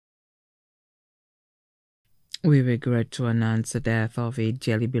We regret to announce the death of a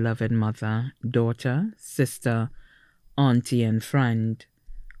dearly beloved mother, daughter, sister, auntie, and friend,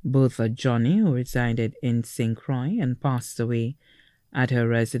 Bertha Johnny, who resided in St. Croix and passed away at her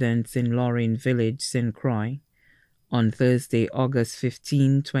residence in Lorraine Village, St. Croix, on Thursday, August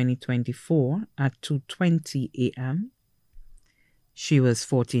 15, 2024, at 2:20 a.m. She was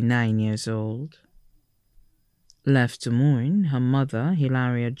 49 years old. Left to mourn, her mother,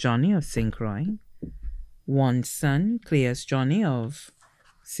 Hilaria Johnny of St. Croix, one son, Cleus Johnny of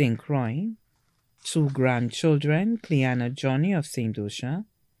St. Croix, two grandchildren, Cleanna Johnny of St. Lucia,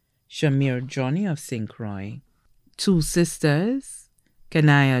 Shamir Johnny of St. Croix, two sisters,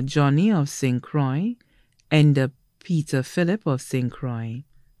 Kanaya Johnny of St. Croix, and Peter Philip of St. Croix,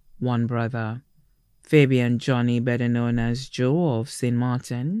 one brother, Fabian Johnny, better known as Joe of St.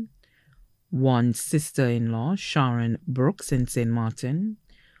 Martin, one sister-in-law, Sharon Brooks in St. Martin,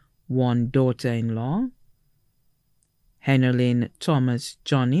 one daughter-in-law, Hennerlyn Thomas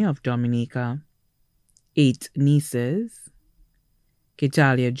Johnny of Dominica, 8 nieces,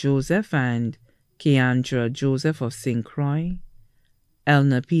 Kitalia Joseph and Keandra Joseph of St. Croix,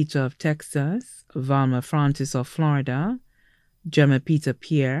 Elna Peter of Texas, Valma Francis of Florida, Gemma Peter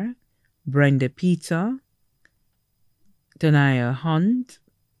Pierre, Brenda Peter, Tanaya Hunt,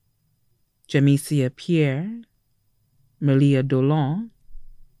 Jamesia Pierre, Malia Dolan,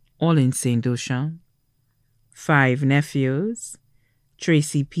 all in St. Lucia. 5 nephews,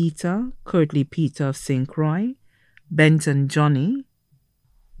 Tracy Peter, Curtly Peter of St. Croix, Benton Johnny,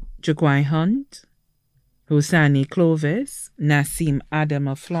 Jaquai Hunt, Husani Clovis, Nassim Adam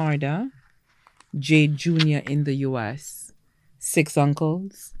of Florida, Jade Jr. in the U.S., 6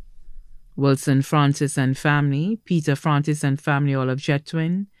 uncles, Wilson Francis and family, Peter Francis and family all of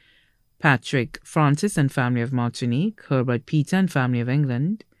Jetwin, Patrick Francis and family of Martinique, Herbert Peter and family of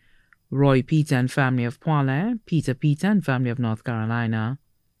England, Roy Peter and family of Poilert, Peter Peter and family of North Carolina.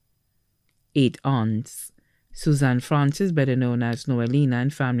 8 aunts, Suzanne Francis, better known as Noelina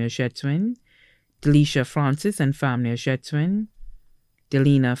and family of Chetwin, Delisha Francis and family of Chetwin,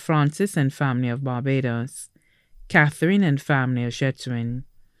 Delina Francis and family of Barbados, Catherine and family of Chetwin,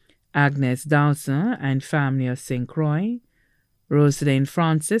 Agnes Dawson and family of St. Croix, Rosalyn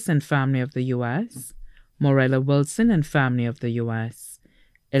Francis and family of the U.S., Morella Wilson and family of the U.S.,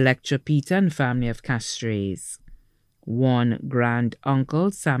 Electra Peter and family of Castres, 1 grand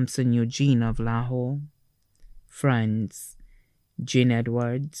uncle Samson Eugene of Lahore. Friends, Jean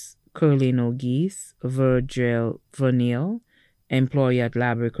Edwards, Curlin O'Geese, Virgil Vernil, employee at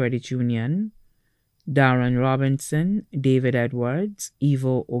Library Credit Union, Darren Robinson, David Edwards,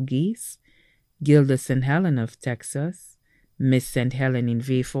 Ivo O'Geese, Gilda St. Helen of Texas, Miss St. Helen in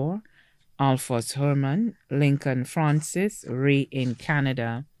V4, Alphonse Herman, Lincoln Francis, Ray in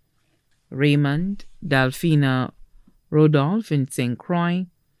Canada, Raymond, Delphina Rodolphe in St. Croix,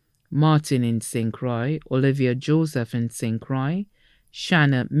 Martin in St. Croix, Olivia Joseph in St. Croix,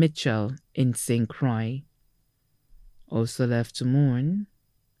 Shanna Mitchell in St. Croix. Also left to mourn,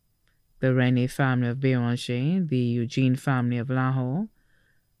 the Rene family of Béranger, the Eugene family of Lahore,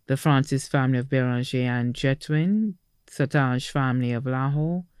 the Francis family of Béranger and Jetwin, Satage family of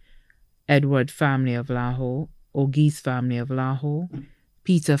Lahore, Edward family of Lahore, Auguste family of Lahore,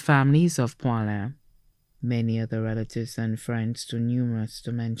 Peter families of Poilert, many other relatives and friends too numerous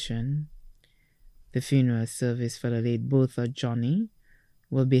to mention. The funeral service for the late Bertha Johnny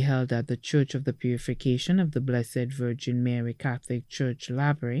will be held at the Church of the Purification of the Blessed Virgin Mary Catholic Church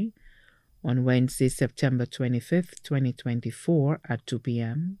Library on Wednesday, September 25th, 2024 at 2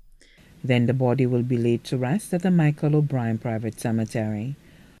 p.m. Then the body will be laid to rest at the Michael O'Brien Private Cemetery.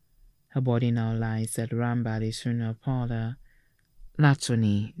 Her body now lies at Rambally's Funeral Parlor,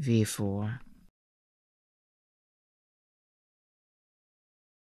 Latony, V4.